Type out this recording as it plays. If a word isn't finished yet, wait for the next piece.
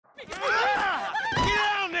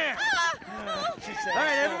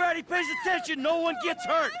Nobody pays attention, no one gets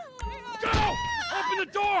hurt. Go! Open the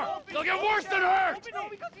door! They'll get worse than hurt!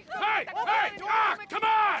 Hey! Hey! Ah! Come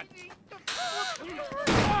on!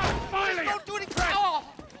 Ah, finally! Don't do anything!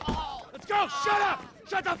 Let's go! Shut up!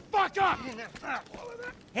 Shut the fuck up!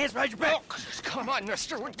 Hands behind your back. Oh, come on,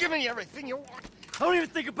 mister. We're giving you everything you want. Don't even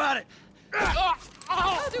think about it.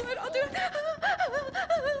 I'll do it, I'll do it.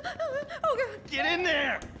 Oh, God. Get in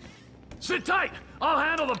there. Sit tight! I'll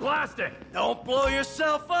handle the blasting! Don't blow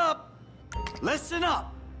yourself up. Listen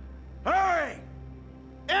up. Hurry.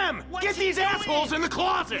 M! Get these assholes in the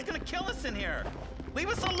closet! He's gonna kill us in here. Leave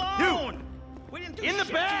us alone. We didn't do In the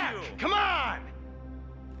shit back! to you. Come on!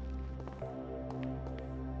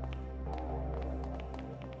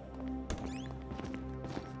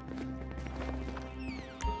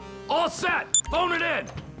 All set! Phone it in!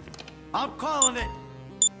 I'm calling it.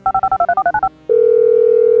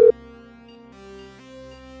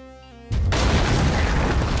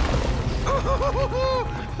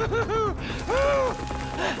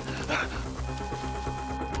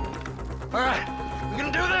 All right, we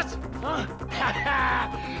gonna do this? Huh?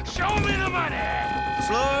 Show me the money!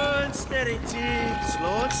 Slow and steady, T.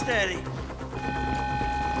 Slow and steady.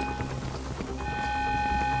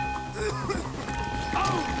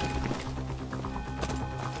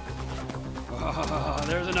 Oh,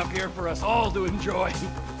 there's enough here for us all to enjoy.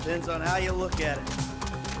 Depends on how you look at it.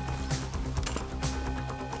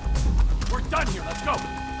 We're done here, let's go!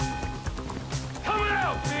 Coming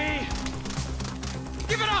out, B!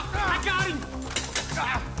 Give it up! I got him!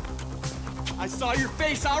 I saw your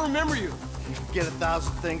face. I'll remember you. You forget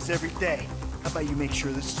 1,000 things every day. How about you make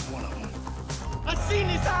sure this is one of them? I've seen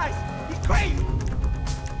his eyes. He's crazy.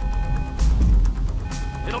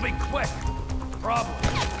 It'll be quick. Problem.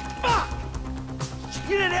 Fuck!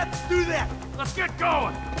 You didn't have to do that! Let's get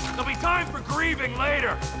going! There'll be time for grieving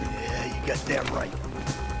later! Yeah, you got that right.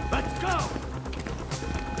 Let's go!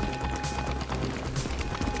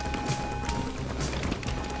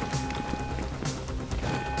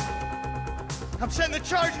 I'm setting the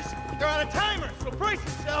charges. They're on a timer, so brace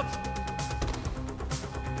yourselves.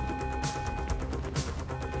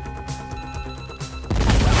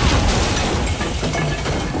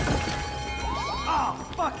 Oh,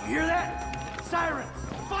 fuck, you hear that? Sirens!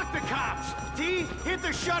 Fuck the cops! T, hit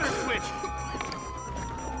the shutter switch!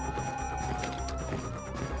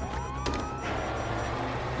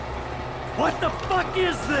 What the fuck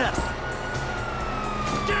is this?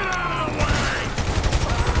 Get out of the way!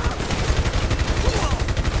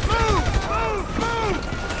 Move! Move! Move!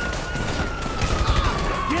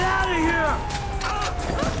 Get out of here!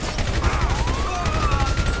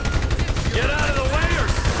 Get out of the way or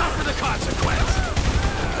suffer the consequence!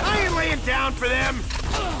 I ain't laying down for them!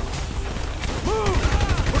 Move!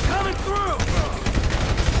 We're coming through!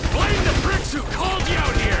 Blame the pricks who called you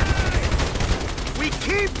out here! We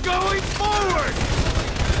keep going forward!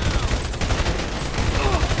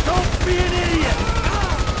 Don't be an idiot!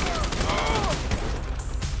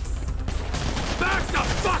 Back the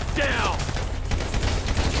fuck down!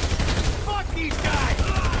 Fuck these guys!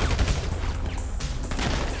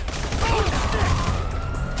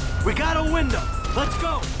 We got a window. Let's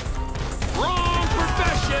go. Wrong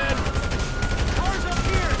profession! Cars up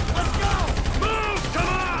here. Let's go. Move! Come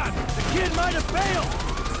on! The kid might have failed.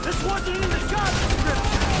 This wasn't in the job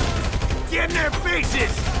description. Get in their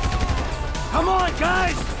faces! Come on,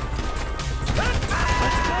 guys. Let's go.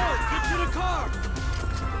 Get to the car.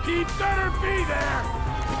 He better be there!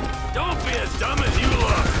 Don't be as dumb as you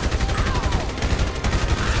look!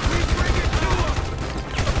 We bring it to him!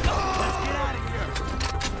 Let's get out of here.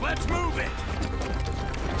 Let's move it!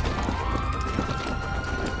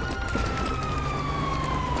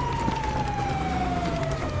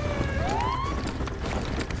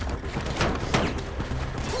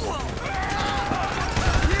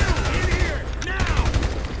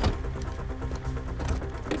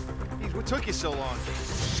 What took you so long?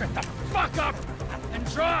 Shut the fuck up and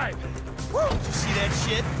drive! Woo! Did you see that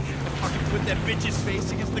shit? Fucking put that bitch's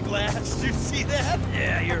face against the glass. Did you see that?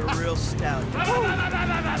 Yeah, you're a real stout. Fuck!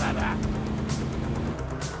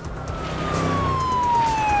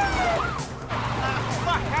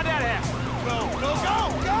 How'd that happen? Go! Go!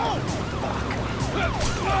 Go!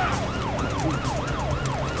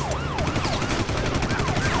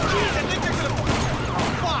 Jeez, I think they're gonna... Oh,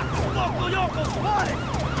 fuck! Local yokel spotted!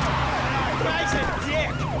 Guy's a dick!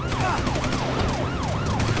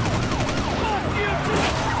 Fuck you!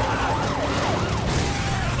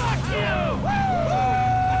 Fuck you!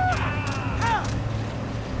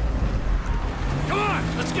 Come on,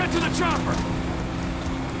 let's get to the chopper!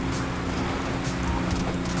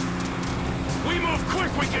 We move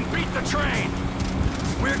quick, we can beat the train!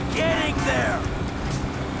 We're getting there!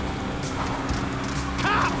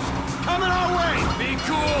 Cops! Coming our way! Be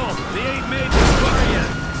cool! They ain't made this car yet!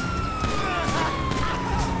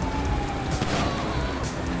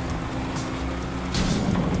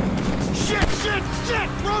 Shit!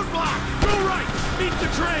 Roadblock! Go right! Beat the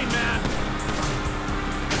train, man!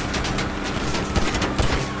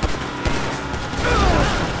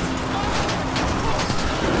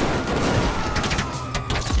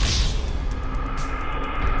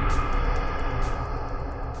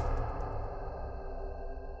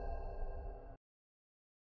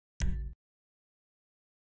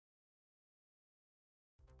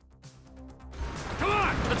 Come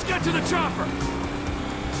on! Let's get to the chopper!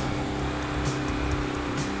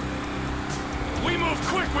 We move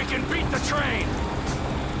quick, we can beat the train!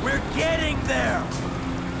 We're getting there!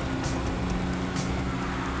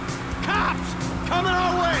 Cops! Coming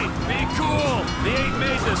our way! Be cool! They ain't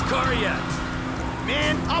made this car yet!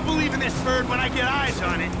 Man, I'll believe in this bird when I get eyes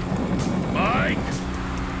on it. Mike!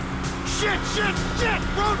 Shit!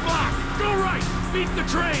 Roadblock! Go right! Beat the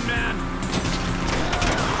train, man!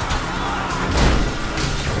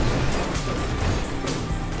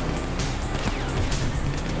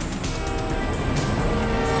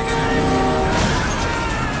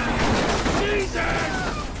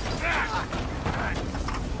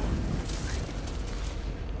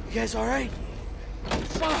 You guys all right?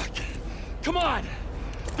 Fuck! Come on!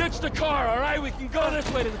 Ditch the car, all right? We can go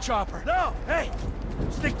this way to the chopper. No! Hey!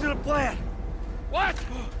 Stick to the plan! What?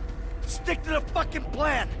 Stick to the fucking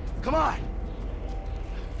plan! Come on!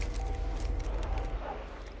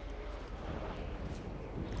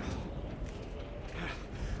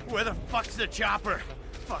 Where the fuck's the chopper?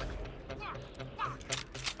 Fuck!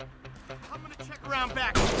 I'm gonna check around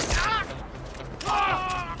back. Ah!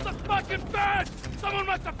 Ah! The fucking bed! Someone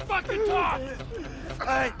must have fucking talked!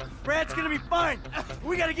 Alright, Brad's gonna be fine.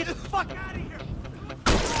 We gotta get the fuck out of here.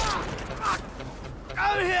 Fuck!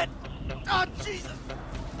 I'm hit! Oh, Jesus!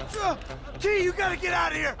 T, you gotta get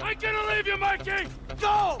out of here! I'm gonna leave you, Mikey!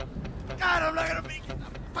 Go! God, I'm not gonna make it.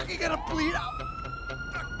 I'm fucking gonna bleed out.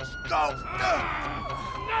 Go!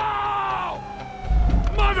 No!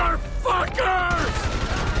 Motherfuckers!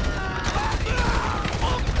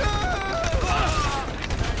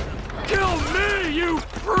 Kill me, you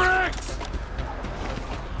pricks!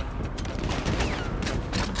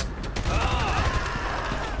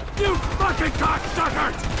 You fucking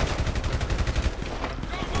cocksuckers!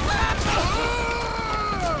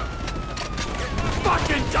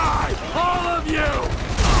 Fucking die! All of you!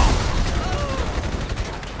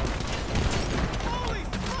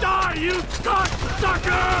 Die, you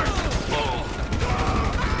cocksuckers!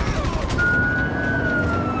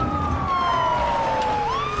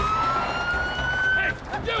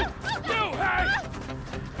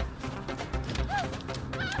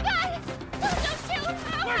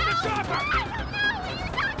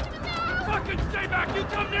 Fucking stay back! You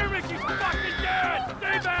come near me, you fucking dead!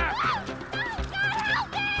 Stay back!